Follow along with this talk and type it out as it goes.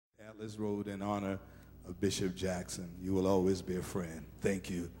Atlas Road in honor of Bishop Jackson. You will always be a friend.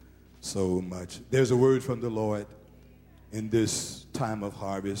 Thank you so much. There's a word from the Lord in this time of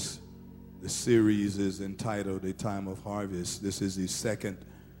harvest. The series is entitled A Time of Harvest. This is the second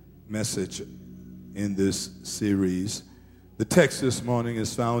message in this series. The text this morning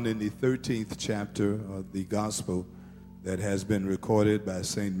is found in the 13th chapter of the gospel that has been recorded by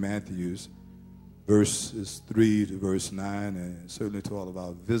St. Matthew's, verses 3 to verse 9, and certainly to all of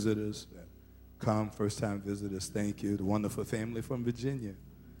our visitors that come, first-time visitors, thank you. The wonderful family from Virginia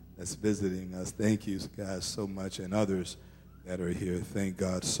that's visiting us, thank you guys so much, and others that are here, thank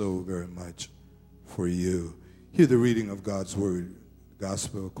God so very much for you. Hear the reading of God's word,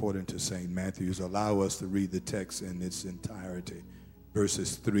 gospel according to St. Matthew's. Allow us to read the text in its entirety,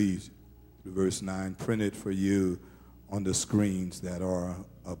 verses 3 to verse 9, printed for you on the screens that are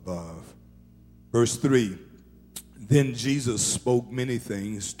above. Verse 3, then Jesus spoke many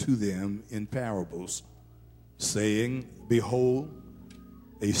things to them in parables, saying, behold,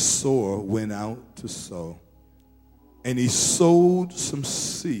 a sower went out to sow, and he sowed some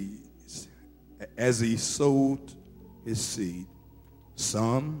seeds. As he sowed his seed,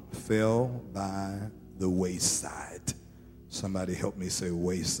 some fell by the wayside. Somebody help me say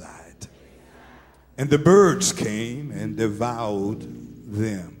wayside. And the birds came and devoured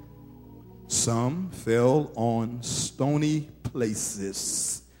them. Some fell on stony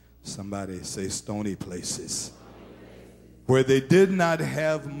places. Somebody say stony places. Where they did not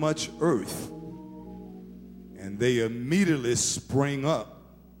have much earth. And they immediately sprang up.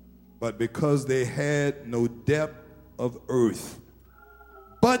 But because they had no depth of earth.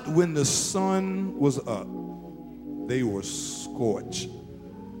 But when the sun was up, they were scorched.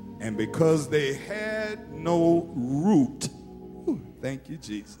 And because they had no root, thank you,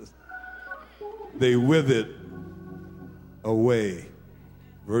 Jesus, they withered away.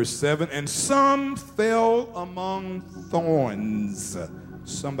 Verse 7, and some fell among thorns.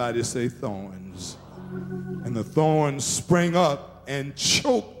 Somebody say thorns. And the thorns sprang up and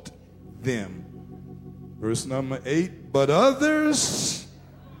choked them. Verse number 8, but others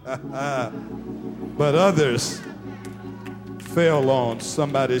fell on,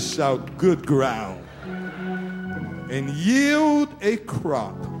 somebody shout, good ground, and yield a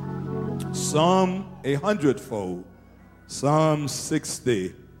crop, some 100-fold, some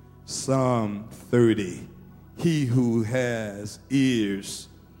 60, some 30. He who has ears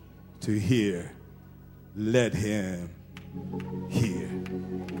to hear, let him hear.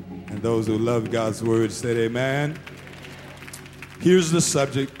 And those who love God's word said amen. Here's the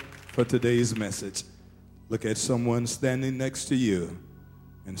subject for today's message. Look at someone standing next to you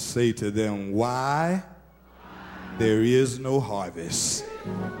and say to them, why there is no harvest.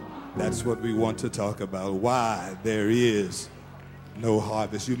 That's what we want to talk about, why there is no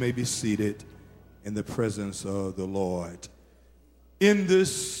harvest. You may be seated in the presence of the Lord. In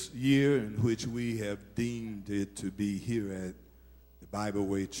this year in which we have deemed it to be here at the Bible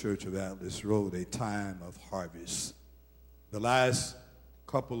Way Church of Atlas Road, a time of harvest. The last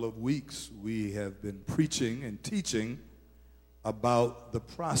couple of weeks we have been preaching and teaching about the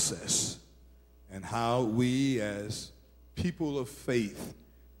process and how we as people of faith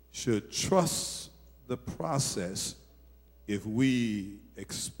should trust the process if we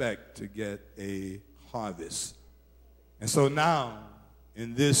expect to get a harvest. And so now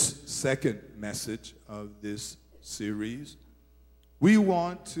in this second message of this series, we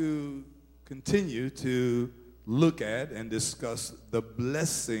want to continue to look at and discuss the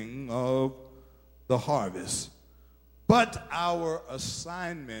blessing of the harvest. But our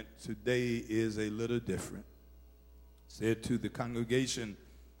assignment today is a little different. Said to the congregation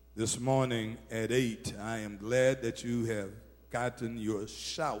this morning at 8, I am glad that you have gotten your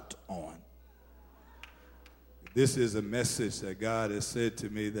shout on. This is a message that God has said to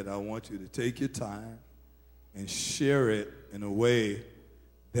me that I want you to take your time and share it in a way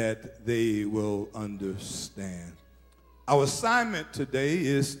that they will understand. Our assignment today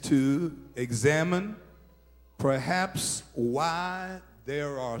is to examine perhaps why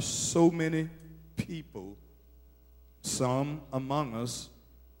there are so many people, some among us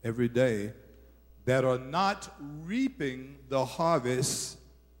every day, that are not reaping the harvest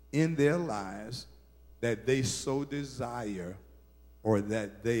in their lives that they so desire or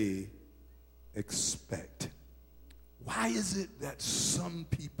that they expect. Why is it that some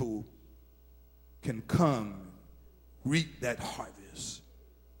people can come, reap that harvest,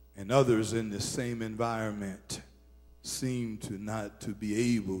 and others in the same environment seem to not to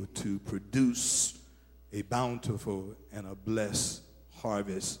be able to produce a bountiful and a blessed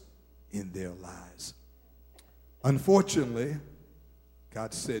harvest in their lives? Unfortunately,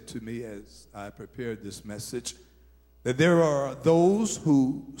 God said to me as I prepared this message that there are those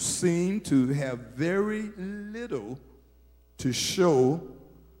who seem to have very little to show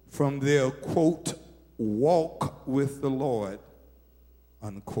from their, quote, walk with the Lord,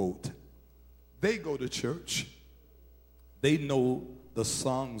 unquote. They go to church. They know the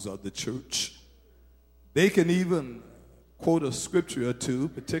songs of the church. They can even quote a scripture or two,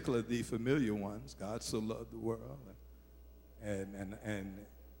 particularly the familiar ones. God so loved the world, and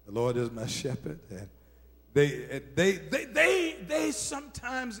the Lord is my shepherd. And they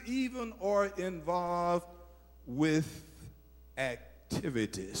sometimes even are involved with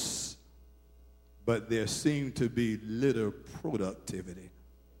activities, but there seem to be little productivity.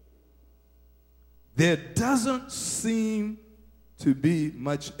 There doesn't seem to be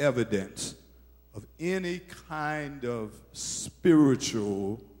much evidence of any kind of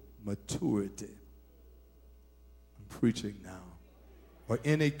spiritual maturity. I'm preaching now. Or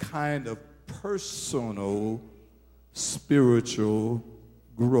any kind of personal spiritual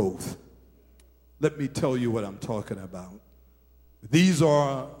growth. Let me tell you what I'm talking about. These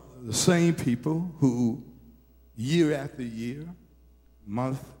are the same people who, year after year,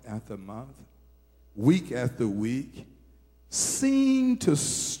 month after month, week after week, seem to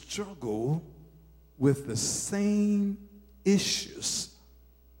struggle with the same issues,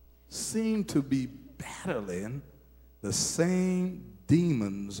 seem to be battling the same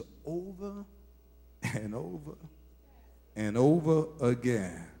demons over and over and over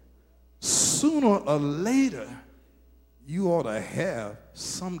again. Sooner or later, you ought to have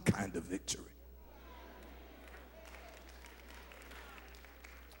some kind of victory.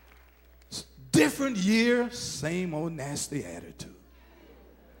 Different year, same old nasty attitude.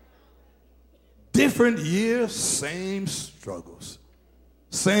 Different year, same struggles,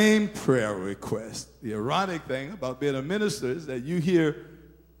 same prayer requests. The ironic thing about being a minister is that you hear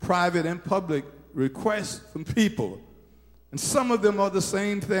private and public requests from people, and some of them are the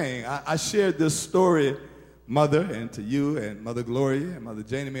same thing. I shared this story, Mother, and to you and Mother Gloria and Mother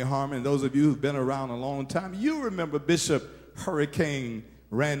Janie Mae Harmon, and those of you who've been around a long time, you remember Bishop Hurricane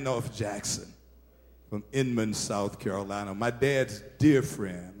Randolph Jackson from Inman, South Carolina. My dad's dear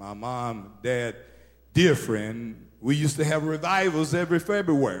friend, my mom, dad, dear friend. We used to have revivals every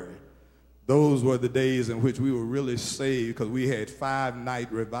February. Those were the days in which we were really saved because we had 5-night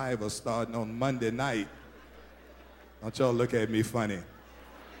revivals starting on Monday night. Don't y'all look at me funny.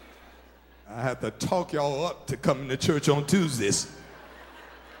 I have to talk y'all up to coming to church on Tuesdays.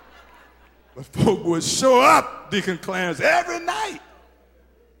 But folk would show up, Deacon Clarence, every night.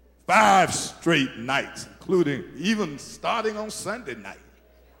 5 straight nights, including even starting on Sunday night.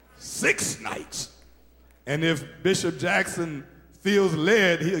 6 nights. And if Bishop Jackson feels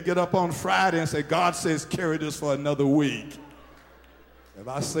led, he'll get up on Friday and say, God says carry this for another week. If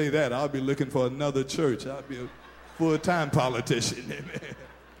I say that, I'll be looking for another church. I'll be a full-time politician. Amen.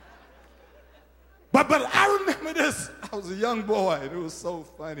 But I remember this. I was a young boy, and it was so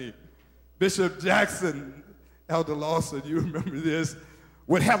funny. Bishop Jackson, Elder Lawson, you remember this,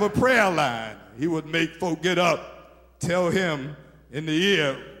 would have a prayer line. He would make folk get up, tell him in the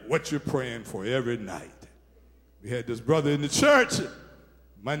ear what you're praying for every night. We had this brother in the church.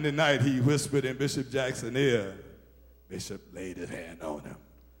 Monday night, he whispered in Bishop Jackson's ear. Bishop laid his hand on him.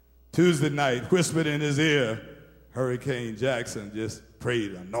 Tuesday night, whispered in his ear. Hurricane Jackson just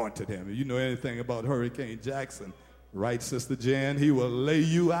prayed, anointed him. If you know anything about Hurricane Jackson, right, Sister Jan? He will lay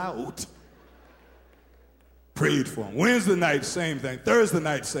you out. Prayed for him. Wednesday night, same thing. Thursday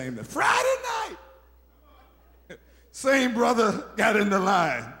night, same thing. Friday night, same brother got in the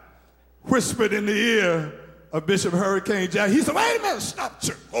line, whispered in the ear of Bishop Hurricane Jackson. He said, wait a minute, stop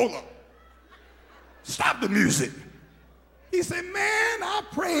church, hold on. Stop the music. He said, man, I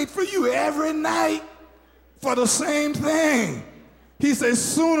prayed for you every night for the same thing. He said,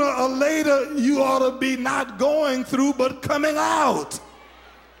 sooner or later, you ought to be not going through, but coming out.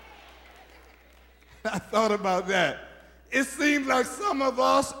 I thought about that. It seems like some of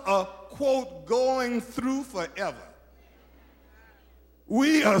us are, quote, going through forever.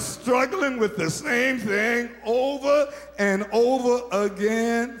 We are struggling with the same thing over and over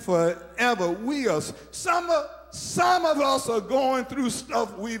again forever. Some of us are going through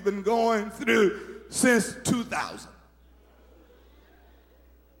stuff we've been going through since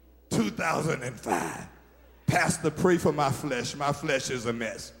 2005. Pastor, pray for my flesh. My flesh is a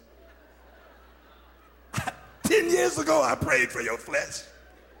mess. 10 years ago, I prayed for your flesh.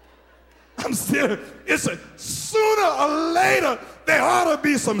 I'm serious. Sooner or later, there ought to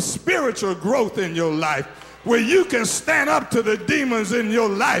be some spiritual growth in your life where you can stand up to the demons in your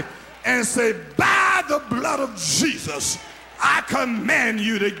life and say, by the blood of Jesus, I command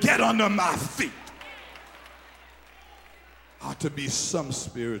you to get under my feet. Ought to be some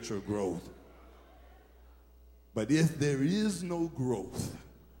spiritual growth. But if there is no growth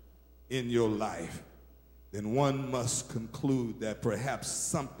in your life, then one must conclude that perhaps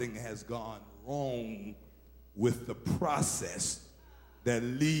something has gone wrong with the process that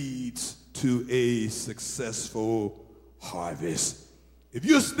leads to a successful harvest. If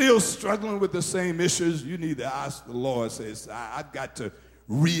you're still struggling with the same issues, you need to ask the Lord, says, I've got to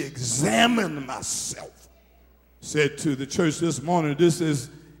re-examine myself. Said to the church this morning, this is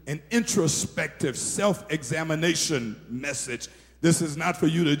an introspective self-examination message. This is not for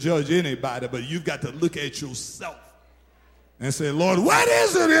you to judge anybody, but you've got to look at yourself and say, Lord, what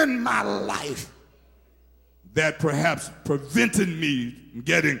is it in my life that perhaps prevented me from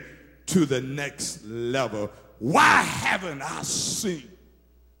getting to the next level? Why haven't I seen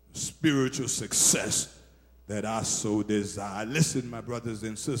spiritual success that I so desire? Listen, my brothers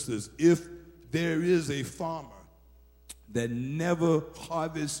and sisters, if there is a farmer that never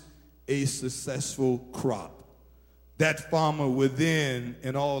harvests a successful crop, that farmer will then,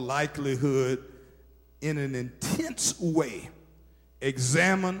 in all likelihood, in an intense way,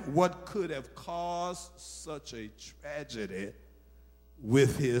 examine what could have caused such a tragedy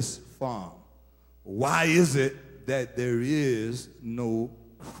with his farm. Why is it that there is no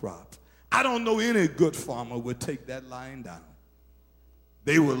crop? I don't know any good farmer would take that lying down.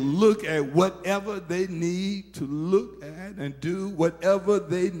 They will look at whatever they need to look at and do whatever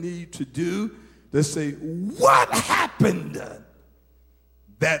they need to do to say, what happened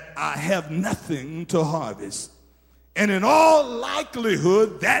that I have nothing to harvest? And in all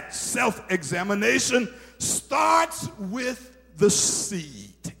likelihood, that self-examination starts with the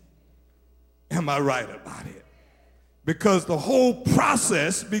seed. Am I right about it? Because the whole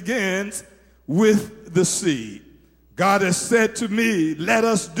process begins with the seed. God has said to me, let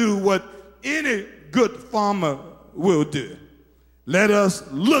us do what any good farmer will do. Let us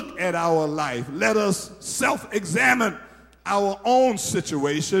look at our life. Let us self-examine our own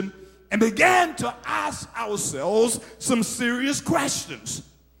situation and begin to ask ourselves some serious questions.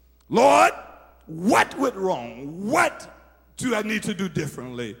 Lord, what went wrong? What do I need to do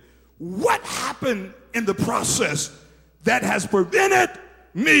differently? What happened in the process that has prevented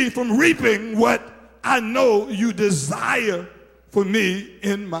me from reaping what I know you desire for me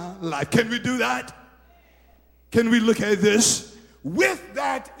in my life? Can we do that? Can we look at this? With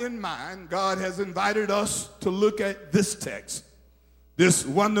that in mind, God has invited us to look at this text, this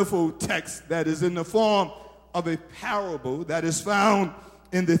wonderful text that is in the form of a parable that is found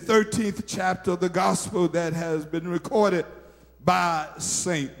in the 13th chapter of the gospel that has been recorded by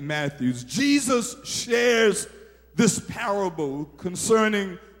St. Matthew. Jesus shares this parable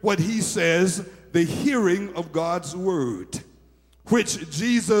concerning what he says, the hearing of God's word, which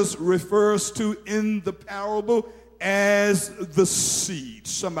Jesus refers to in the parable as the seed.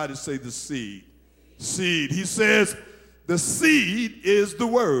 Somebody say the seed. Seed. He says the seed is the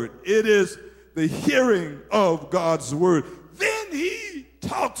word. It is the hearing of God's word. Then he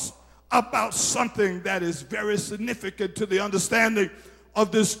talks about something that is very significant to the understanding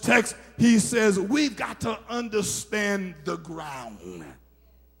of this text. He says we've got to understand the ground.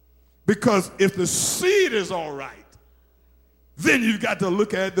 Because if the seed is all right, then you've got to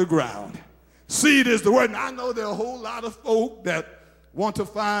look at the ground. Seed is the word. And I know there are a whole lot of folk that want to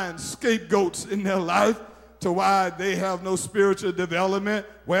find scapegoats in their life to why they have no spiritual development.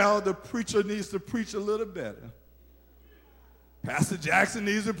 Well, the preacher needs to preach a little better. Pastor Jackson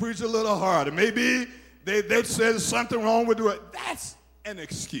needs to preach a little harder. Maybe they said something wrong with the word. That's an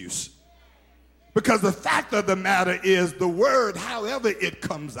excuse. Because the fact of the matter is the word, however it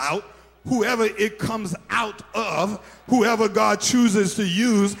comes out, whoever it comes out of, whoever God chooses to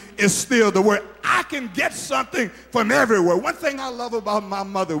use is still the word. I can get something from everywhere. One thing I love about my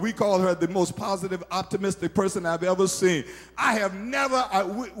mother, we call her the most positive, optimistic person I've ever seen. I have never,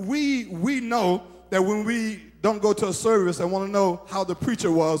 we know that when we don't go to a service and want to know how the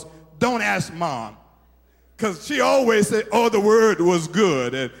preacher was, don't ask mom. Because she always said, oh, the word was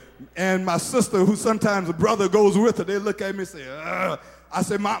good. And my sister, who sometimes a brother goes with her, they look at me and say, ugh. I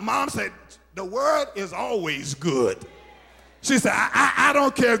said, my mom said, the word is always good. She said, I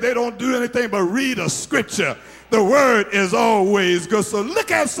don't care if they don't do anything but read a scripture. The word is always good. So look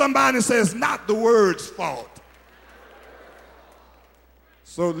at somebody and say, it's not the word's fault.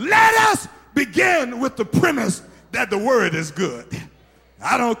 So let us begin with the premise that the word is good.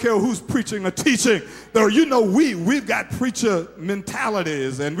 I don't care who's preaching or teaching. Though, you know, we've got preacher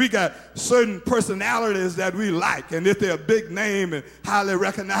mentalities, and we got certain personalities that we like. And if they're a big name and highly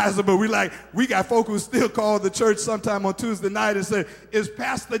recognizable, we got folk who still call the church sometime on Tuesday night and say, is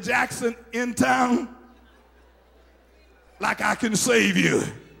Pastor Jackson in town? Like I can save you.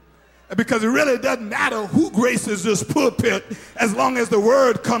 Because it really doesn't matter who graces this pulpit, as long as the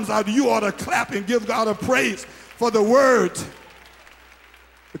word comes out, you ought to clap and give God a praise for the word.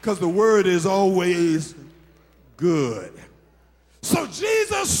 Because the word is always good. So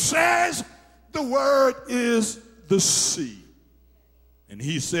Jesus says the word is the seed. And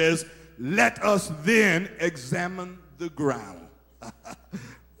he says, let us then examine the ground.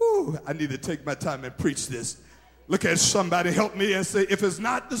 Ooh, I need to take my time and preach this. Look at somebody, help me, and say, if it's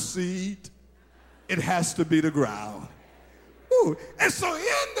not the seed, it has to be the ground. Ooh. And so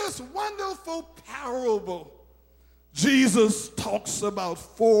in this wonderful parable, Jesus talks about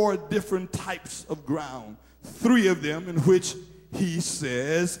 4 different types of ground, 3 of them in which he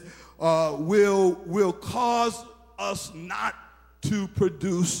says will cause us not to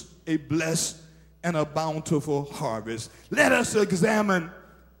produce a blessed and a bountiful harvest. Let us examine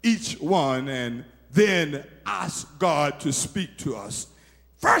each one and then ask God to speak to us.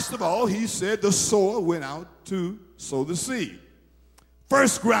 First of all, he said the sower went out to sow the seed.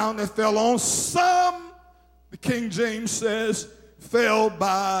 First ground that fell on some, the King James says, fell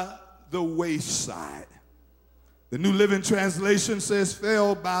by the wayside. The New Living Translation says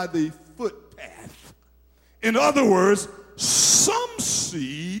fell by the footpath. In other words, some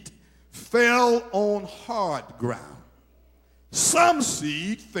seed fell on hard ground. Some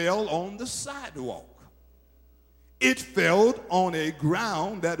seed fell on the sidewalk. It fell on a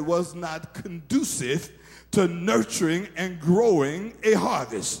ground that was not conducive to nurturing and growing a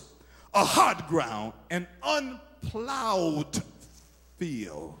harvest. A hard ground, an unplowed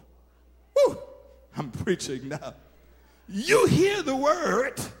field. Woo, I'm preaching now. You hear the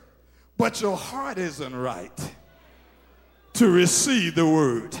word, but your heart isn't right to receive the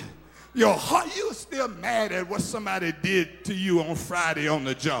word. Your heart, you're still mad at what somebody did to you on Friday on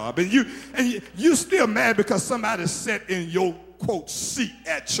the job. And you still mad because somebody sat in your, quote, seat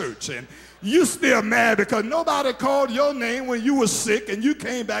at church. And you still mad because nobody called your name when you were sick and you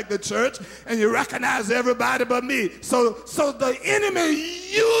came back to church and you recognize everybody but me. So the enemy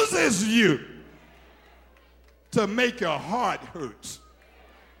uses you to make your heart hurt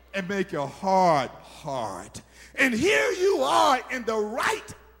and make your heart hard. And here you are in the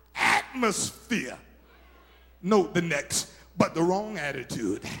right atmosphere. Note the next, but the wrong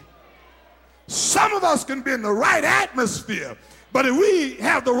attitude. Some of us can be in the right atmosphere, but if we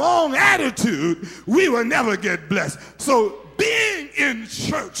have the wrong attitude, we will never get blessed. So being in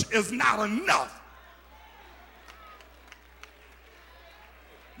church is not enough.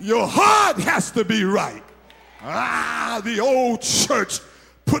 Your heart has to be right. The old church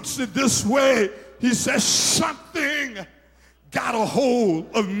puts it this way. He says, something got a hold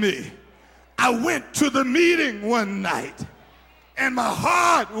of me. I went to the meeting one night and my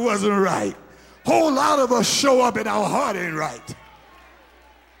heart wasn't right. Whole lot of us show up and our heart ain't right.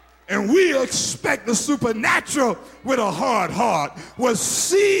 And we expect the supernatural with a hard heart. Was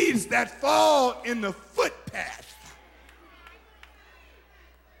seeds that fall in the footpath.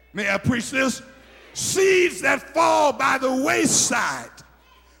 May I preach this? Seeds that fall by the wayside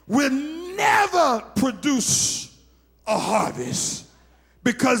will never produce a harvest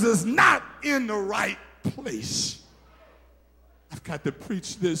because it's not in the right place. I've got to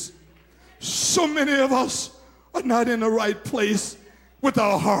preach this. So many of us are not in the right place with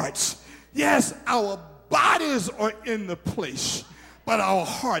our hearts. Yes, our bodies are in the place, but our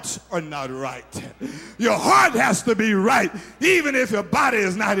hearts are not right. Your heart has to be right, even if your body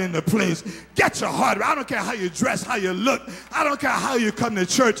is not in the place. Get your heart right. I don't care how you dress, how you look. I don't care how you come to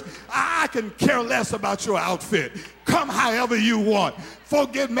church. I can care less about your outfit. Come however you want.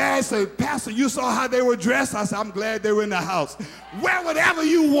 Folk get mad and say, Pastor, you saw how they were dressed? I said, I'm glad they were in the house. Wear whatever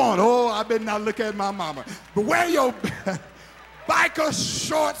you want. Oh, I better not look at my mama. But wear your biker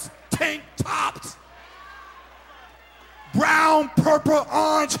shorts, tank tops, brown, purple,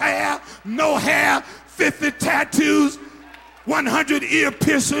 orange hair, no hair, 50 tattoos, 100 ear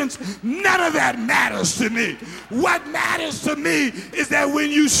piercings. None of that matters to me. What matters to me is that when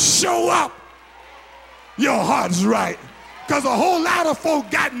you show up, your heart's right. Because a whole lot of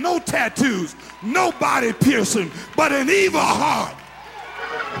folk got no tattoos, no body piercing, but an evil heart.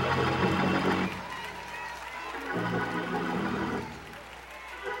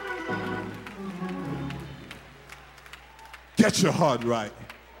 Get your heart right.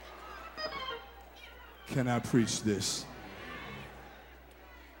 Can I preach this?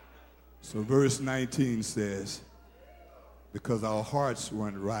 So verse 19 says, because our hearts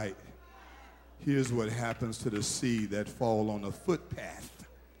weren't right, here's what happens to the seed that fall on the footpath,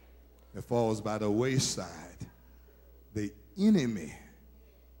 that falls by the wayside. The enemy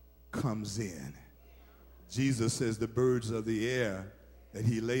comes in. Jesus says the birds of the air, that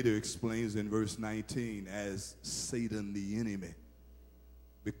he later explains in verse 19 as Satan the enemy,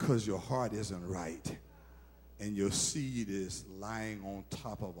 because your heart isn't right and your seed is lying on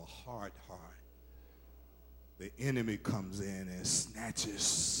top of a hard heart. The enemy comes in and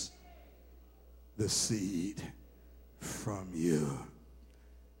snatches the seed from you.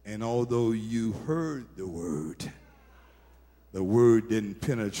 And although you heard the word didn't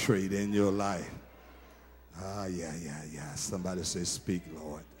penetrate in your life. Yeah. Somebody say, speak,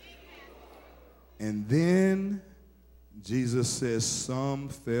 Lord. And then Jesus says some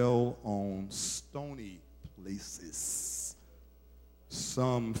fell on stony places.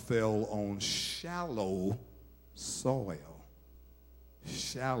 Some fell on shallow soil,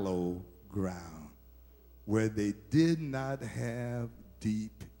 shallow ground, where they did not have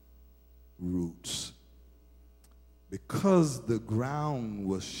deep roots. Because the ground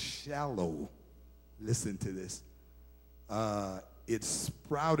was shallow, listen to this, it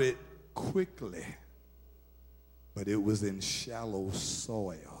sprouted quickly, but it was in shallow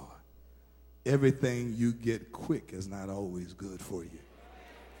soil. Everything you get quick is not always good for you.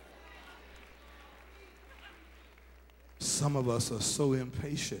 Some of us are so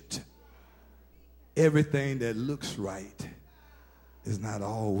impatient. Everything that looks right is not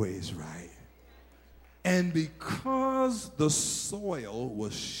always right. And because the soil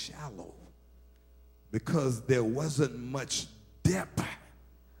was shallow, because there wasn't much depth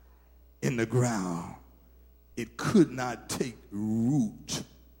in the ground, it could not take root.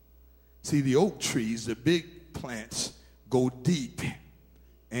 See, the oak trees, the big plants, go deep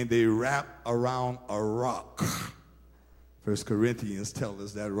and they wrap around a rock. 1 Corinthians tells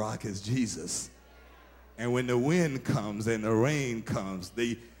us that rock is Jesus. And when the wind comes and the rain comes,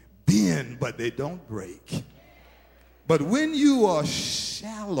 they bend, but they don't break. But when you are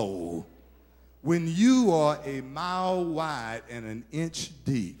shallow, when you are a mile wide and an inch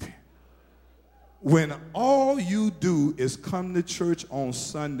deep, when all you do is come to church on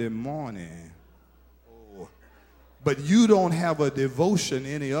Sunday morning, but you don't have a devotion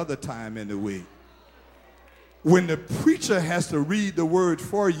any other time in the week, when the preacher has to read the word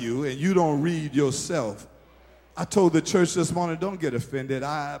for you and you don't read yourself, I told the church this morning, don't get offended,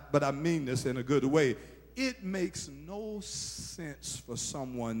 but I mean this in a good way. It makes no sense for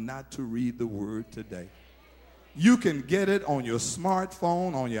someone not to read the word today. You can get it on your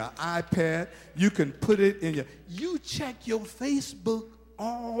smartphone, on your iPad. You can put it in you check your Facebook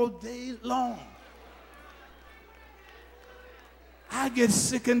all day long. I get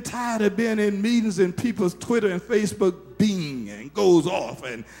sick and tired of being in meetings and people's Twitter and Facebook bing and goes off.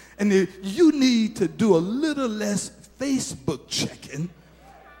 And you need to do a little less Facebook checking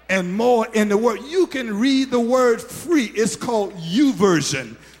and more in the word. You can read the word free. It's called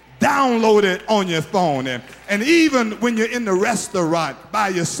YouVersion. Download it on your phone. And even when you're in the restaurant by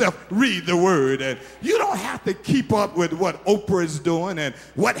yourself, read the word. And you don't have to keep up with what Oprah is doing and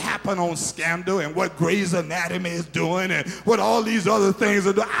what happened on Scandal and what Grey's Anatomy is doing and what all these other things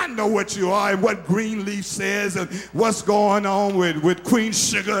are doing. I know what you are and what Greenleaf says and what's going on with Queen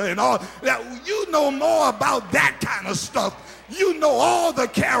Sugar and all that. You know more about that kind of stuff. You know all the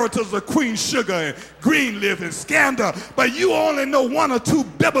characters of Queen Sugar and Greenleaf and Scandal, but you only know one or two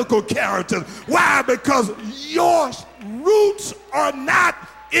biblical characters. Why? Because your roots are not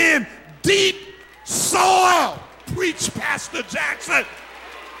in deep soil. Preach, Pastor Jackson.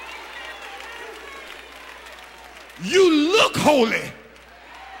 You look holy.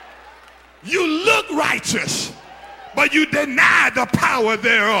 You look righteous, but you deny the power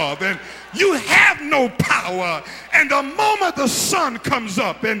thereof. And you have no power. And the moment the sun comes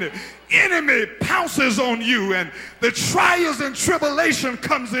up and the enemy pounces on you and the trials and tribulation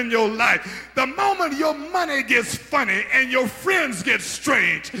comes in your life, the moment your money gets funny and your friends get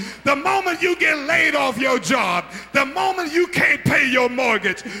strange, the moment you get laid off your job, the moment you can't pay your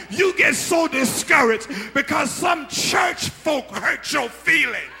mortgage, you get so discouraged because some church folk hurt your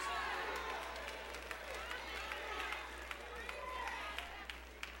feelings.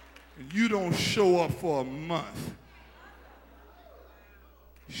 You don't show up for a month.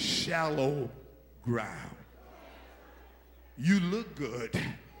 Shallow ground. You look good,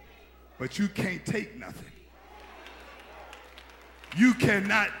 but you can't take nothing. You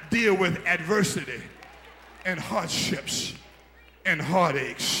cannot deal with adversity and hardships and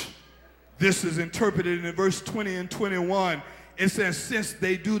heartaches. This is interpreted in verse 20 and 21. it says, since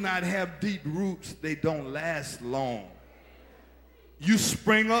they do not have deep roots, they don't last long. You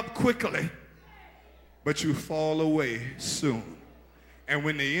spring up quickly, but you fall away soon. And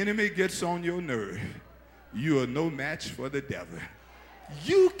when the enemy gets on your nerve, you are no match for the devil.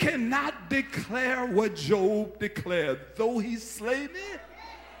 You cannot declare what Job declared. Though he slay me,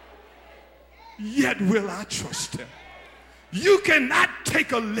 yet will I trust him. You cannot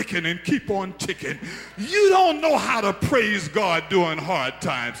take a licking and keep on ticking. You don't know how to praise God during hard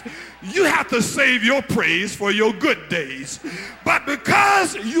times. You have to save your praise for your good days. But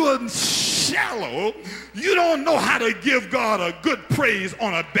because you are shallow, you don't know how to give God a good praise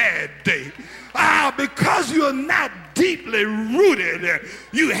on a bad day. Because you are not deeply rooted,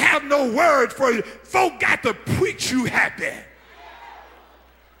 you have no word for it. Folk got to preach you happy.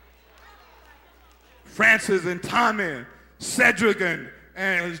 Francis and Tommy, Cedric and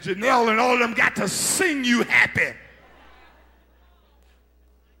Janelle and all of them got to sing you happy.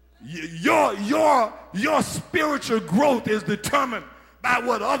 Your spiritual growth is determined by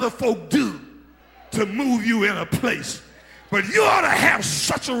what other folk do to move you in a place. But you ought to have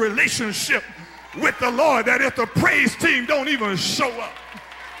such a relationship with the Lord that if the praise team don't even show up,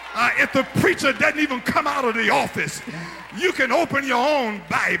 if the preacher doesn't even come out of the office, you can open your own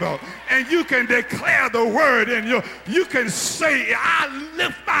Bible and you can declare the word, and you can say, I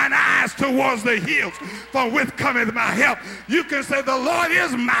lift mine eyes towards the hills, from which cometh my help. You can say, the Lord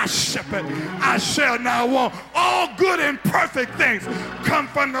is my shepherd, I shall not want. All good and perfect things come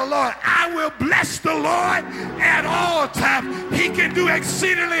from the Lord. I will bless the Lord at all times. He can do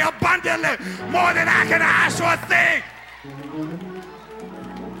exceedingly abundantly more than I can ask or think.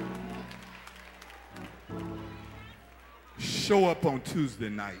 Show up on Tuesday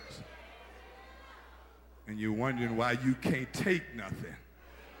nights and you're wondering why you can't take nothing.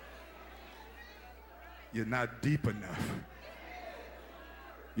 You're not deep enough.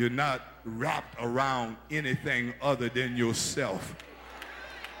 You're not wrapped around anything other than yourself.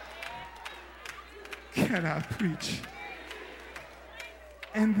 Can I preach?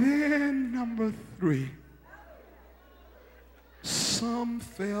 And then number 3, some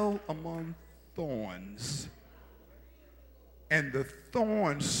fell among thorns, and the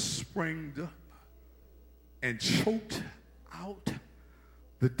thorns sprang up and choked out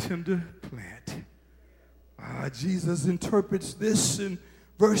the tender plant. Jesus interprets this in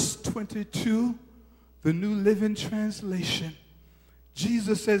verse 22, the New Living Translation.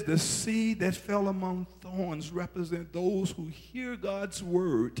 Jesus says the seed that fell among thorns represent those who hear God's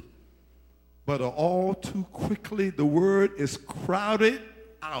word, but are all too quickly, the word is crowded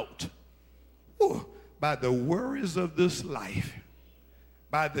out by the worries of this life,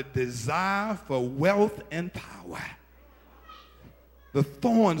 by the desire for wealth and power. The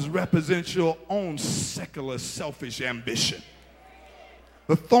thorns represent your own secular, selfish ambition.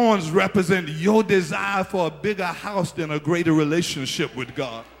 The thorns represent your desire for a bigger house than a greater relationship with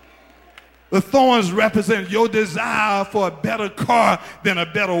God. The thorns represent your desire for a better car than a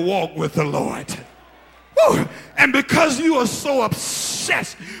better walk with the Lord. Woo! And because you are so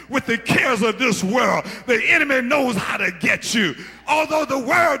obsessed with the cares of this world, the enemy knows how to get you. Although the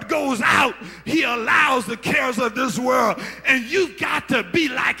word goes out, he allows the cares of this world, and you've got to be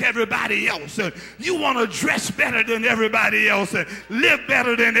like everybody else. And you want to dress better than everybody else and live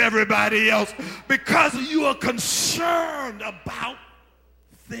better than everybody else because you are concerned about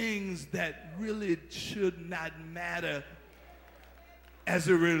things that really should not matter as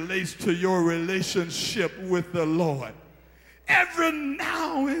it relates to your relationship with the Lord. Every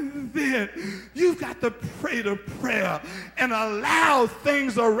now and then, you've got to pray the prayer and allow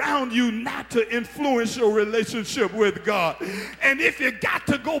things around you not to influence your relationship with God. And if you got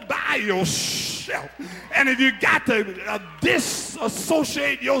to go by yourself, and if you got to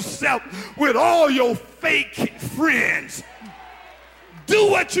disassociate yourself with all your fake friends, do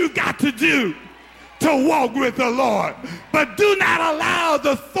what you got to do to walk with the Lord. But do not allow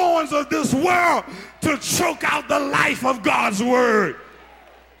the thorns of this world to choke out the life of God's word.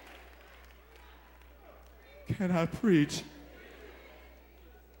 Can I preach?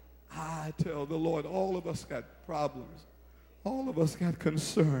 I tell the Lord, all of us got problems. All of us got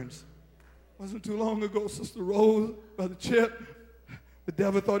concerns. Wasn't too long ago, Sister Rose, Brother Chip, the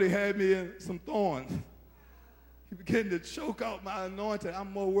devil thought he had me in some thorns. He began to choke out my anointing.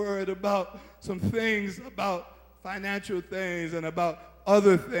 I'm more worried about some things, about financial things and about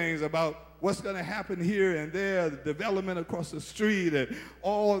other things, about what's going to happen here and there, the development across the street and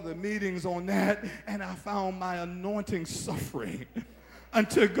all the meetings on that. And I found my anointing suffering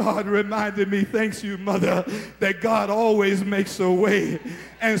until God reminded me, thanks you, Mother, that God always makes a way.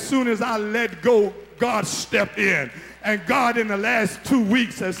 And as soon as I let go, God stepped in. And God in the last 2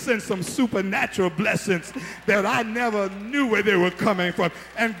 weeks has sent some supernatural blessings that I never knew where they were coming from.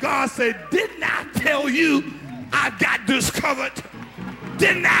 And God said, didn't I tell you I got this covered?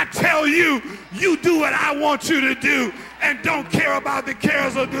 Didn't I tell you, you do what I want you to do and don't care about the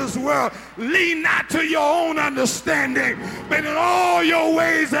cares of this world? Lean not to your own understanding, but in all your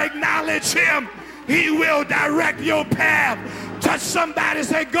ways acknowledge him. He will direct your path. Touch somebody,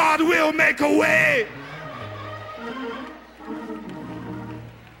 say, God will make a way.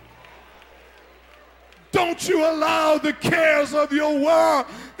 Don't you allow the cares of your world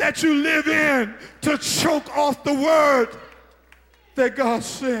that you live in to choke off the word that God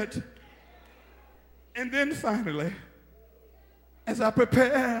said. And then finally, as I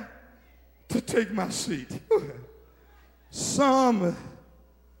prepare to take my seat, some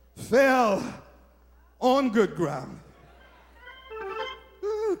fell on good ground.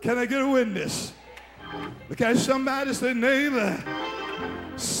 Can I get a witness? Look at somebody, say, neighbor,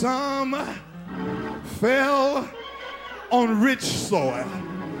 some fell on rich soil.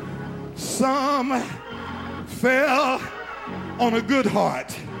 Some fell on a good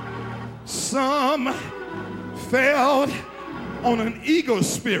heart. Some fell on an ego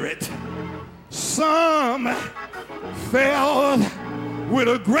spirit. Some fell with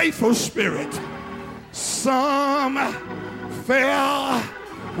a grateful spirit. Some fell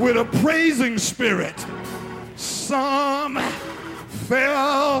with a praising spirit. Some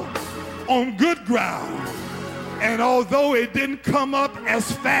fell on good ground. And although it didn't come up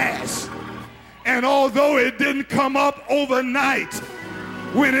as fast, and although it didn't come up overnight,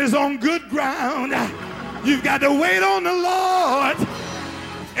 when it's on good ground, you've got to wait on the Lord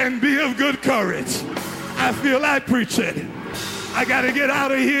and be of good courage. I feel like preaching. I got to get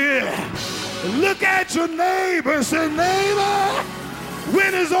out of here. Look at your neighbor and say, neighbor,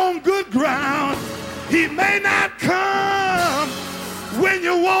 when it's on good ground, he may not come when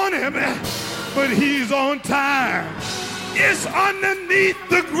you want him, but he's on time. It's underneath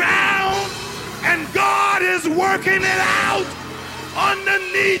the ground, and God is working it out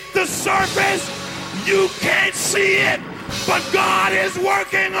underneath the surface. You can't see it, but God is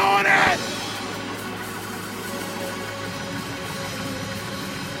working on it.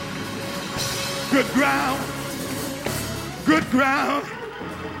 Good ground, good ground.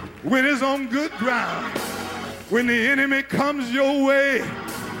 When it's on good ground, when the enemy comes your way,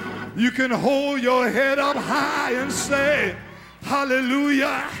 you can hold your head up high and say,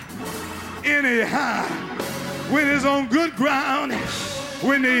 hallelujah. Anyhow, when it's on good ground,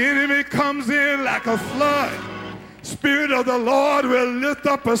 when the enemy comes in like a flood, Spirit of the Lord will lift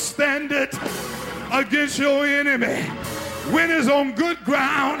up a standard against your enemy. When it's on good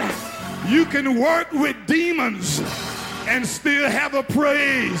ground, you can work with demons and still have a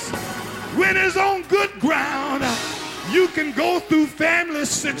praise. When it's on good ground, you can go through family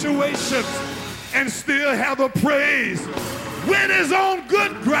situations and still have a praise. When it's on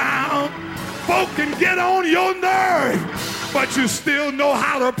good ground, folk can get on your nerve, but you still know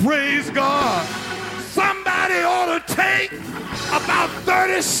how to praise God. Somebody ought to take about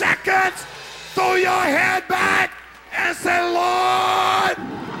 30 seconds, throw your head back, and say, Lord,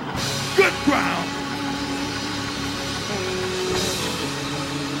 good ground.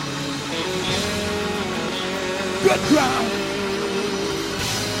 Good ground.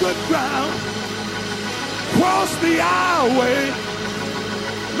 Good ground. Cross the aisleway.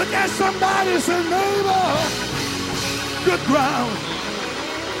 Look at somebody and say, neighbor, good ground.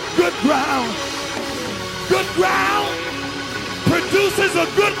 Good ground. Good ground produces a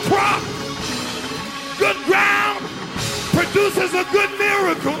good crop. Good ground produces a good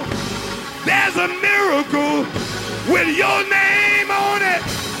miracle. There's a miracle with your name on it.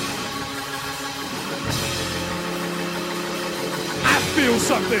 I feel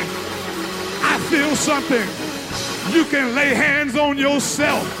something. I feel something. You can lay hands on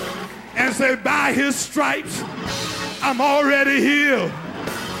yourself and say, by his stripes, I'm already healed.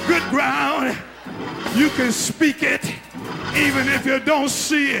 Good ground. You can speak it even if you don't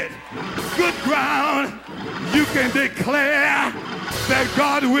see it. Good ground. You can declare that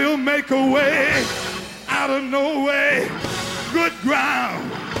God will make a way out of no way. Good ground.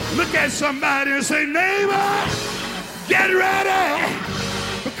 Look at somebody and say, neighbor, get ready,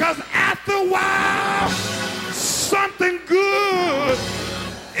 because after a while, something good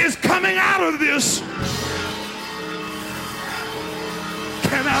is coming out of this.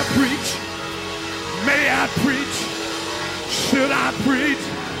 Can I preach? May I preach? Should I preach?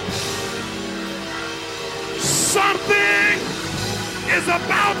 Something is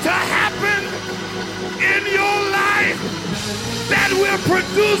about to happen in your life that will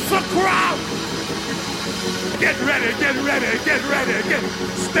produce a crop. Get ready, get ready, get ready.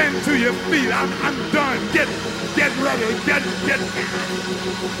 Stand to your feet. I'm done. Get ready, get.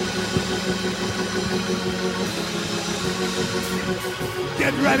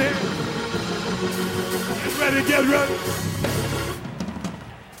 Get ready. Get ready, get ready.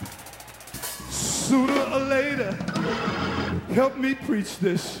 Sooner or later, help me preach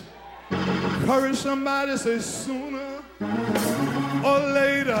this. Encourage somebody, say sooner or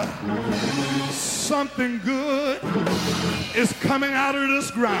later, something good is coming out of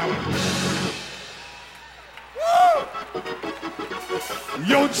this ground. Woo!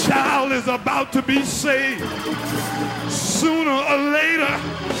 Your child is about to be saved. Sooner or later,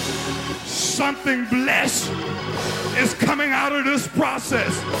 something blessed is coming out of this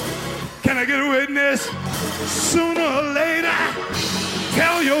process. Can I get a witness? Sooner or later,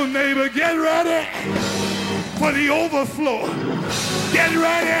 tell your neighbor, get ready for the overflow. Get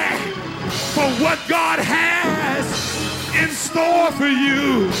ready for what God has in store for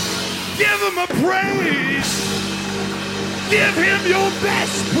you. Give him a praise. Give him your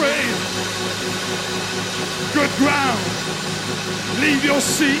best praise. Good ground. Leave your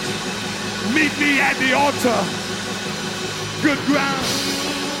seat. Meet me at the altar. Good ground.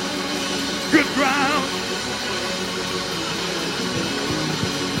 Good ground.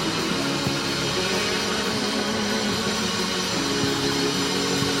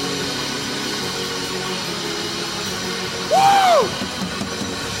 Woo!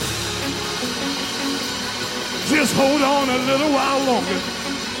 Just hold on a little while longer.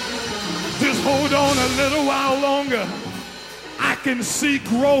 Just hold on a little while longer. I can see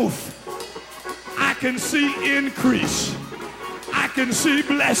growth. I can see increase. I can see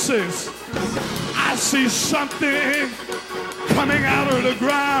blessings. I see something coming out of the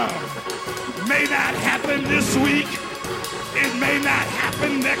ground. May not happen this week. It may not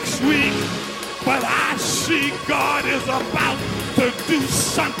happen next week. But I see God is about to do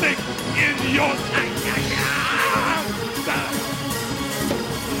something in your life.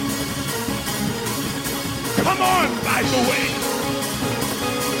 Come on, by the way.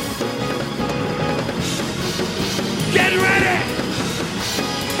 Get ready.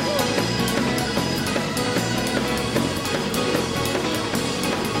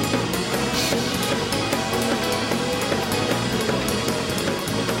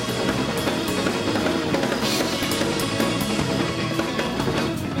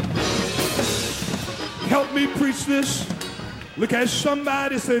 Help me preach this. Look at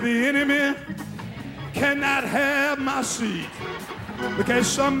somebody, say the enemy cannot have my seed. Look at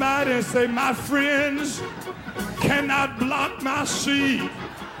somebody and say my friends cannot block my seed.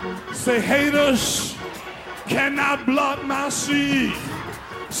 Say haters cannot block my seed.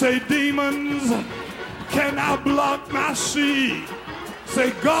 Say demons cannot block my seed.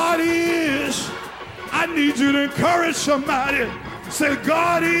 Say God is. I need you to encourage somebody. Say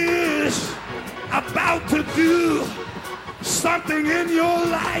God is about to do something in your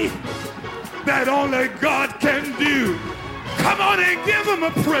life that only God can do. Come on and give him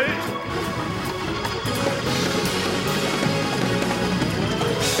a praise.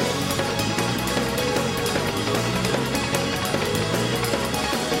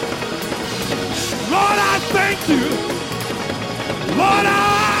 Lord, I thank you. Lord,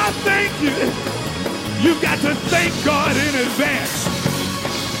 I thank you. You've got to thank God in advance.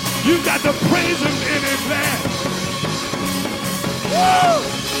 You've got to praise him in advance. Woo!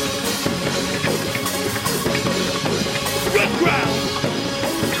 Good ground.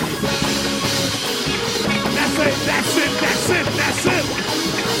 That's it, that's it, that's it, that's it.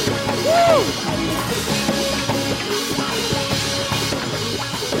 Woo!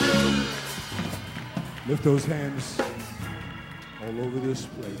 Lift those hands all over this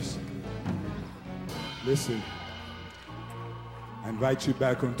place. Listen, I invite you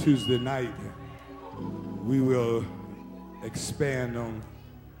back on Tuesday night. We will expand on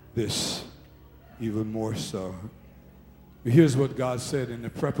this even more so. Here's what God said in the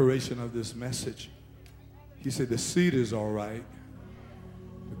preparation of this message. He said the seed is all right.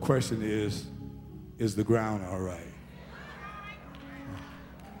 The question is the ground all right?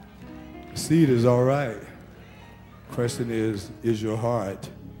 The seed is all right. The question is your heart?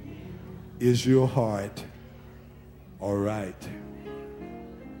 Is your heart all right?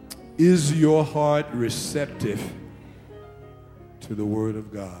 Is your heart receptive to the Word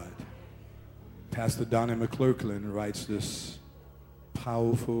of God? Pastor Donnie McClurkin writes this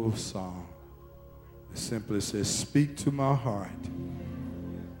powerful song. It simply says, speak to my heart,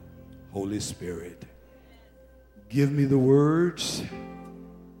 Holy Spirit. Give me the words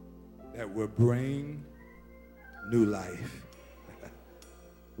that will bring new life.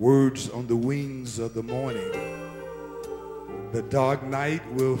 words on the wings of the morning. The dark night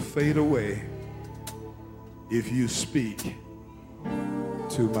will fade away if you speak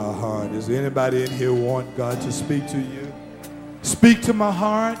to my heart. Is there anybody in here want God to speak to you? Speak to my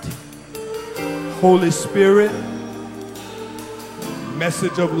heart. Holy Spirit,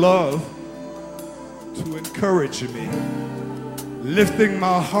 message of love to encourage me, lifting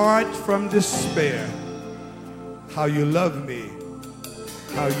my heart from despair. How you love me,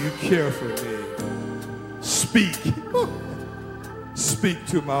 how you care for me. Speak. Speak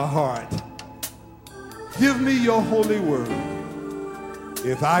to my heart. Give me your holy word.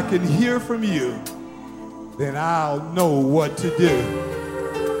 If I can hear from you, then I'll know what to do.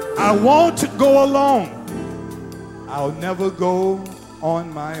 I want to go alone. I'll never go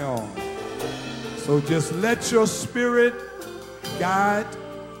on my own. So just let your spirit guide.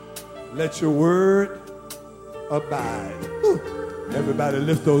 Let your word abide. Everybody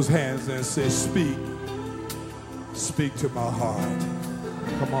lift those hands and say, speak. Speak to my heart.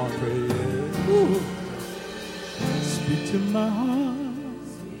 Come on, praise. Speak to my heart.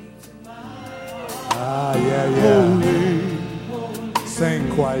 Ah, yeah, yeah. Holy, sing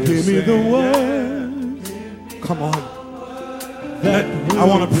choir. Give me the words. Come on. I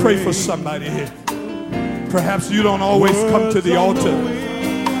want to pray for somebody here. Perhaps you don't always come to the altar,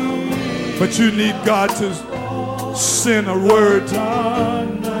 but you need God to send a word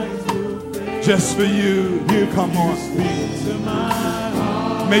just for you. Come on.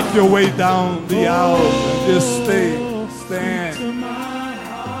 Make your way down the aisle and just stand.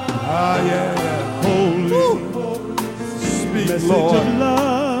 Ah, yeah, yeah. Holy, speak, Lord.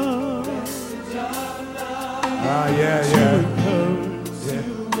 Ah, yeah, yeah.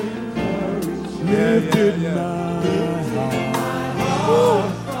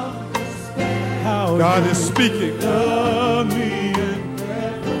 God is speaking.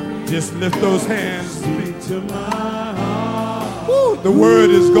 Just lift those hands. Speak to my heart. The word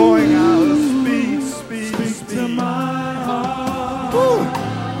is going out. Speak to my heart.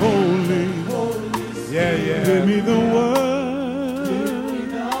 Holy. Yeah, yeah. Give me the word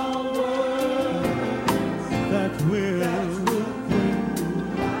that will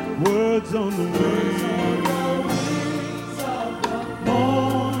bring words on the wings of the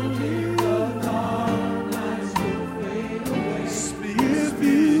morning. The dark nights will fade away. Speak to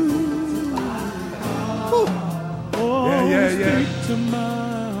my heart. Speak to my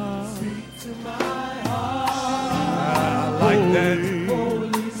heart. Speak to my heart. I like that.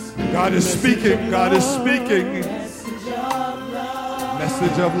 God is speaking. God is speaking.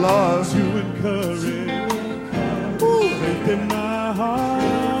 Message of love to encourage. Faith in my heart.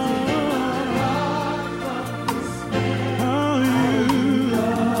 How you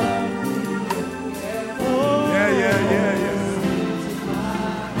yeah, yeah, yeah, yeah.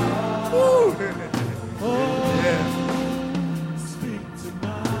 Yeah. Speak to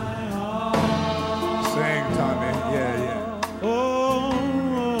my heart. Sing, Tommy. Yeah, yeah.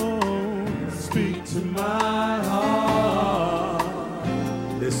 Speak to my heart.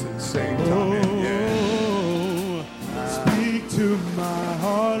 Listen, sing, Tommy. Yeah. Speak to my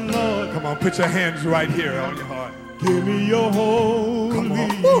heart, Lord. Come on, put your hands right here on your heart. Give me your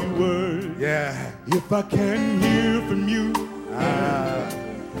holy word. Yeah. If I can hear from you,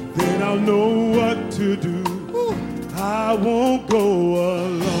 then I'll know what to do. I won't go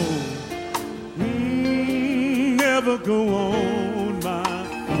alone. Never go on my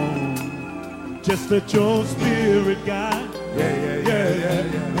own. Just let your spirit guide.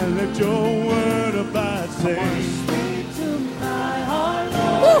 Yeah. And let your word abide. Say, speak to my heart,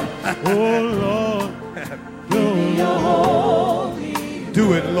 Lord. Oh, Lord. Give me your holy.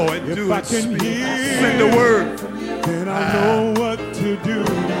 Do it, Lord. Do it. Send the word. Then I know what to do.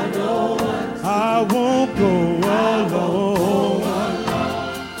 I won't go alone.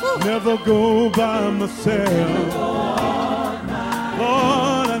 Never go by myself.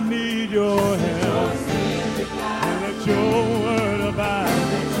 Lord, I need your help. And let your word abide.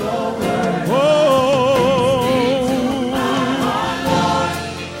 Oh,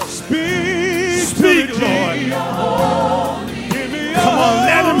 speak, Lord. Come on,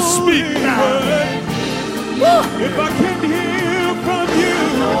 let him speak now. If I can hear from you,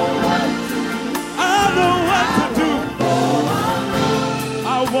 I know what to do. I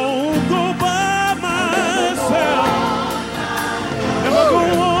won't go by myself. Never go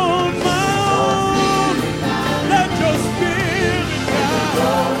on my own. Let your spirit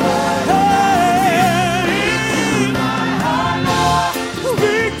guide. Hey,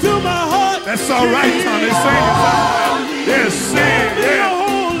 speak to my heart. That's all right, Tommy. Sing it. Yes, sing. Yeah.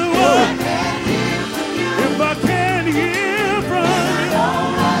 If I can't hear from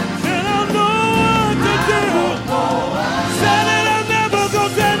you,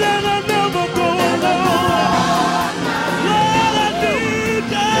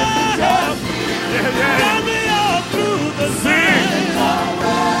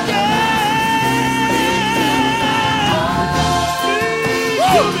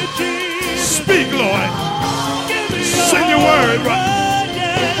 Speak, Lord. Send your word, right?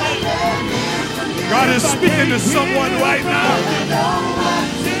 God is speaking to someone right now.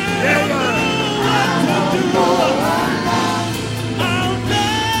 Yeah, God. I'll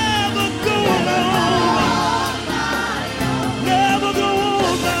never go alone. Never go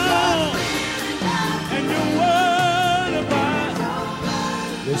alone. And your word abide.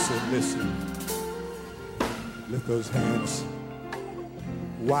 Listen. Lift those hands.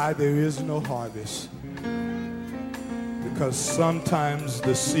 Why there is no harvest? Because sometimes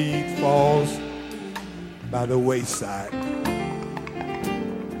the seed falls by the wayside.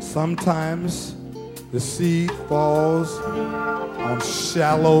 Sometimes the seed falls on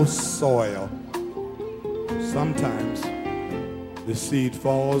shallow soil. Sometimes the seed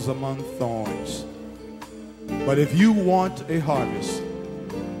falls among thorns. But if you want a harvest,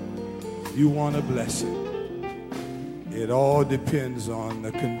 if you want a blessing, it all depends on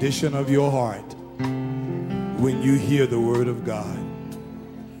the condition of your heart when you hear the word of God.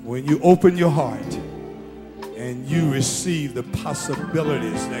 When you open your heart and you receive the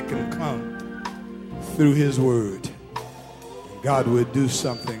possibilities that can come through his word, God will do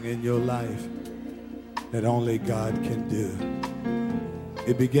something in your life that only God can do.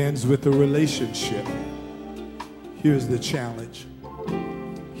 It begins with a relationship. Here's the challenge.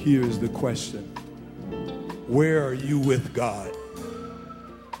 Here is the question. Where are you with God?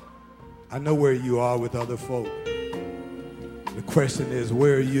 I know where you are with other folk. The question is,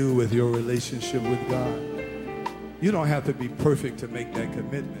 where are you with your relationship with God? You don't have to be perfect to make that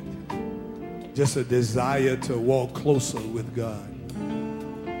commitment. Just a desire to walk closer with God.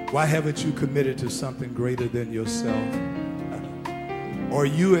 Why haven't you committed to something greater than yourself? Are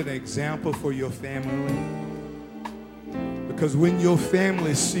you an example for your family? Because when your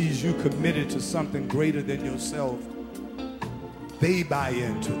family sees you committed to something greater than yourself, they buy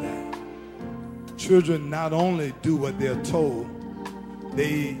into that. Children not only do what they're told,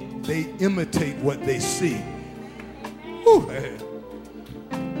 they imitate what they see. Whew.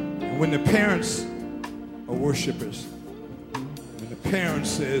 And when the parents are worshipers, when the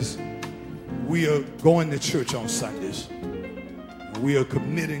parents says, we are going to church on Sundays, we are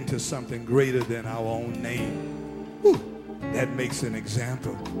committing to something greater than our own name, whew, that makes an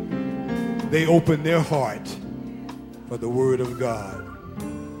example. They open their heart for the word of God.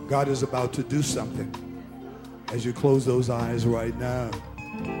 God is about to do something as you close those eyes right now.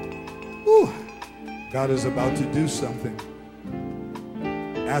 Whew. God is about to do something.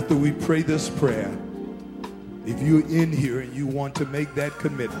 After we pray this prayer, if you're in here and you want to make that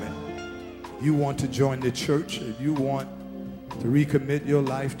commitment, you want to join the church, if you want to recommit your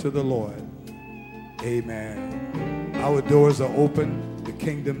life to the Lord, amen. Our doors are open. The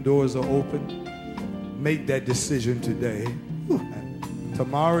kingdom doors are open. Make that decision today. Whew.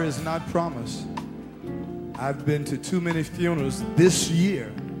 Tomorrow is not promised. I've been to too many funerals this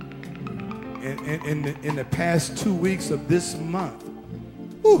year. In the past 2 weeks of this month.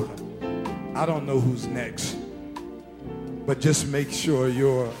 Whew, I don't know who's next. But just make sure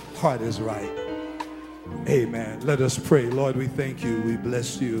your heart is right. Amen. Let us pray. Lord, we thank you. We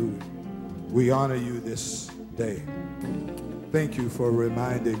bless you. We honor you this day. Thank you for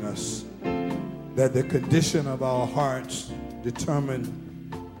reminding us that the condition of our hearts determine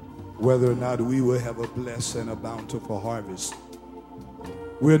whether or not we will have a blessed and a bountiful harvest.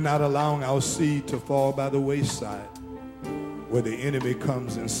 We're not allowing our seed to fall by the wayside where the enemy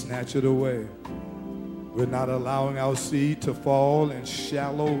comes and snatch it away. We're not allowing our seed to fall in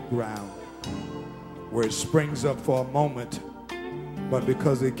shallow ground where it springs up for a moment, but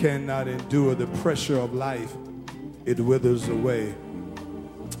because it cannot endure the pressure of life, it withers away.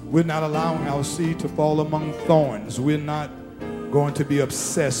 We're not allowing our seed to fall among thorns. We're not going to be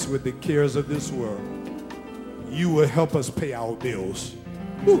obsessed with the cares of this world. You will help us pay our bills.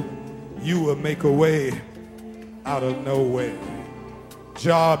 Whew. You will make a way out of no way.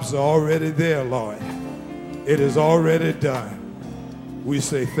 Jobs are already there, Lord. It is already done. We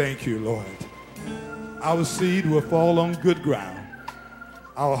say thank you, Lord. Our seed will fall on good ground.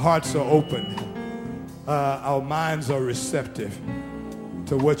 Our hearts are open. Our minds are receptive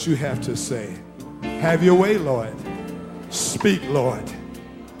to what you have to say. Have your way, Lord. Speak, Lord.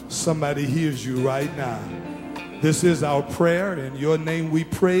 Somebody hears you right now. This is our prayer. In your name we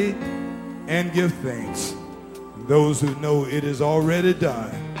pray and give thanks. Those who know it is already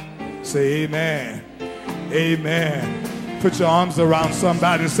done, say amen. Amen. Put your arms around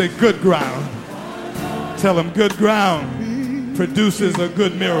somebody and say good ground. Tell them good ground produces a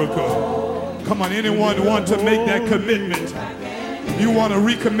good miracle. Come on, anyone want to make that commitment? You want to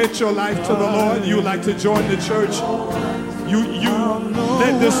recommit your life to the Lord? You would like to join the church?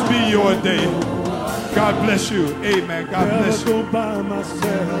 let this be your day. God bless you. Amen. God bless you. Never go by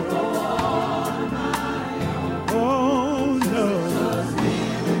myself. Oh, no.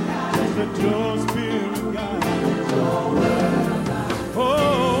 Let your spirit guide.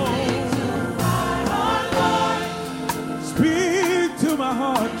 Oh, speak to my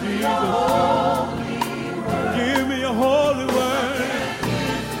heart, Jesus. Give me a holy word.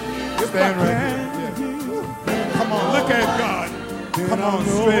 Stand right here. Come on, look at God. Come on,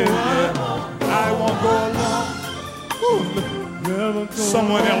 stand here. I won't go alone.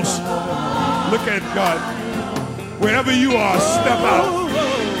 Someone else. Look at God. Wherever you are, step out.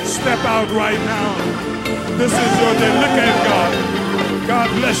 Step out right now. This is your day. Look at God. God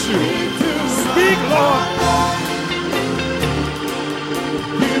bless you. Speak, Lord.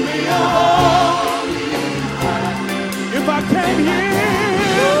 Give me a holy word. If I can't hear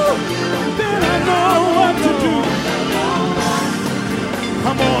you, then I know what to do.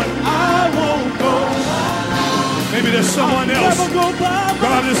 Come on. I won't go. Maybe there's someone else.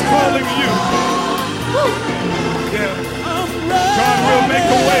 God is calling you. Yeah. God will make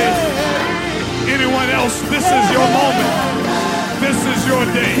a way. Anyone else, this is your moment. This is your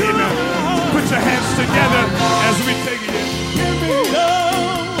day. Amen. Put your hands together as we take it in.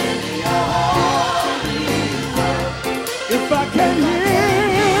 If I can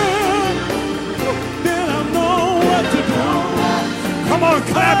hear, then I know what to do. Come on,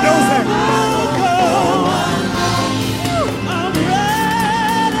 clap those hands. I'm ready.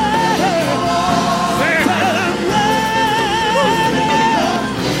 I'm ready.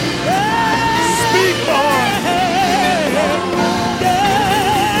 Speak, Lord.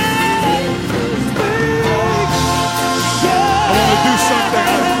 I want to do something.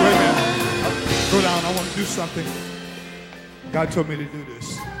 Wait a minute. Go down. I want to do something. God told me to do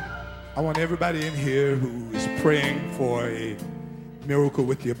this. I want everybody in here who is praying for a miracle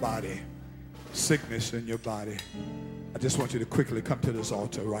with your body, sickness in your body. I just want you to quickly come to this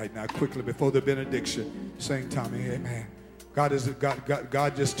altar right now, quickly before the benediction. Sing, Tommy, amen. God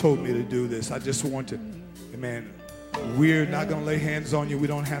just told me to do this. I just want to, amen. We're not going to lay hands on you. We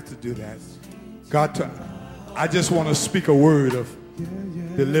don't have to do that. I just want to speak a word of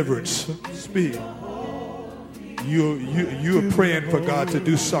deliverance. Speak. You're praying for God to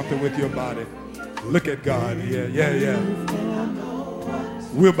do something with your body. Look at God. Yeah.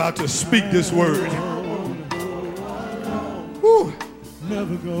 We're about to speak this word. Woo.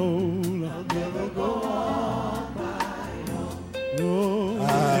 Never go, never go on my own.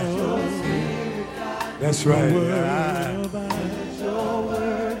 That's right.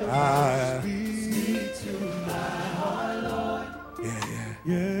 Speak to my heart, Lord.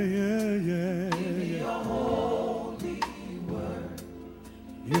 Yeah.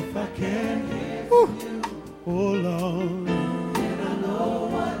 If I can hear from you, oh Lord, then I know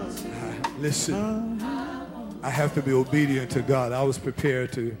what to do. Listen, I have to be obedient to God. I was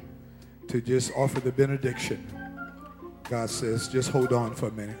prepared to just offer the benediction. God says, just hold on for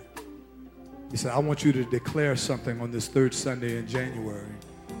a minute. He said, I want you to declare something on this third Sunday in January.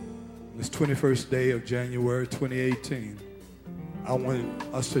 This 21st day of January 2018. I want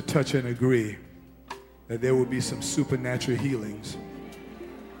us to touch and agree that there will be some supernatural healings.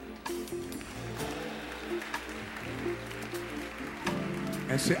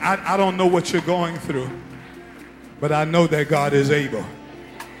 And see, I don't know what you're going through, but I know that God is able.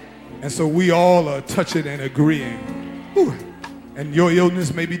 And so we all are touching and agreeing. Whew. And your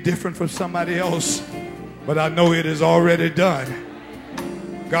illness may be different from somebody else, but I know it is already done.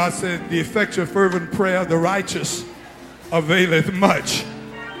 God said, the effectual fervent prayer of the righteous availeth much.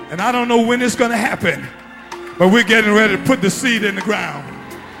 And I don't know when it's going to happen, but we're getting ready to put the seed in the ground.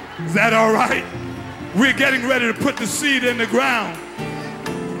 Is that all right? We're getting ready to put the seed in the ground,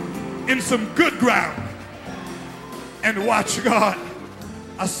 in some good ground, and watch God.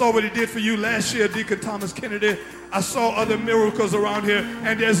 I saw what he did for you last year, Deacon Thomas Kennedy. I saw other miracles around here,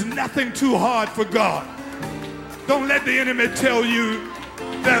 and there's nothing too hard for God. Don't let the enemy tell you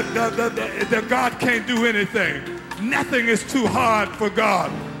that God can't do anything. Nothing is too hard for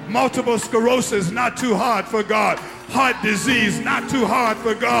God. Multiple sclerosis, not too hard for God. Heart disease, not too hard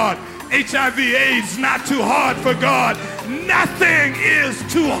for God. HIV, AIDS, not too hard for God. Nothing is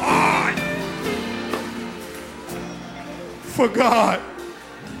too hard for God.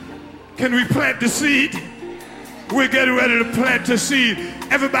 Can we plant the seed? We're getting ready to plant the seed.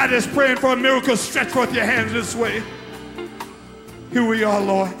 Everybody that's praying for a miracle, stretch forth your hands this way. Here we are,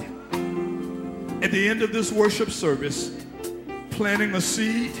 Lord. At the end of this worship service, planting a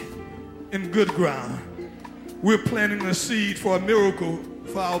seed in good ground. We're planting a seed for a miracle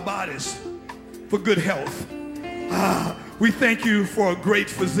for our bodies, for good health, We thank you for great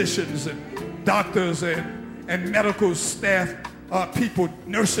physicians and doctors and medical staff, people,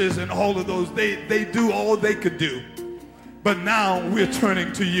 nurses, and all of those. They do all they could do. But now we're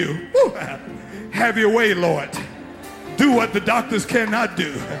turning to you. Woo. Have your way, Lord. Do what the doctors cannot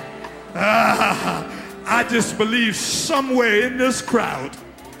do. I just believe somewhere in this crowd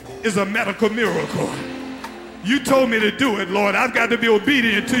is a medical miracle. You told me to do it, Lord. I've got to be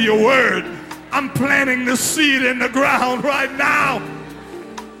obedient to your word. I'm planting the seed in the ground right now.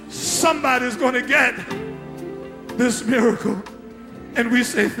 Somebody's going to get this miracle. And we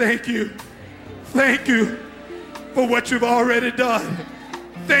say thank you. Thank you for what you've already done.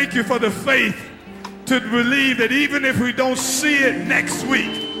 Thank you for the faith to believe that even if we don't see it next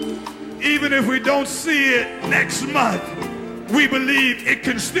week, even if we don't see it next month, we believe it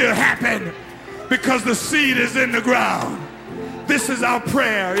can still happen because the seed is in the ground. This is our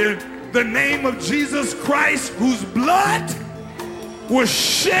prayer in the name of Jesus Christ, whose blood was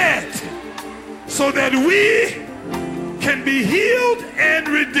shed so that we can be healed and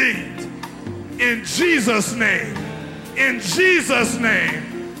redeemed. In Jesus' name. In Jesus'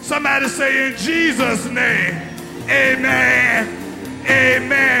 name. Somebody say, in Jesus' name. Amen.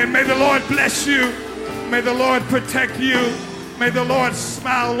 Amen. May the Lord bless you. May the Lord protect you. May the Lord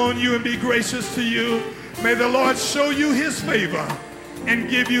smile on you and be gracious to you. May the Lord show you his favor and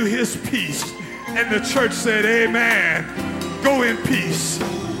give you his peace. And the church said, amen. Go in peace.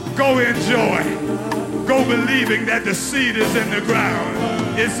 Go in joy. Go believing that the seed is in the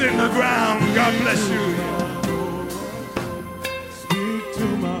ground. It's in the ground. God bless you. Speak to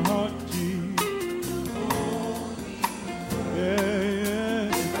my heart, Jesus. Yeah,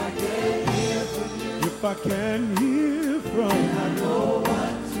 yeah. If I can hear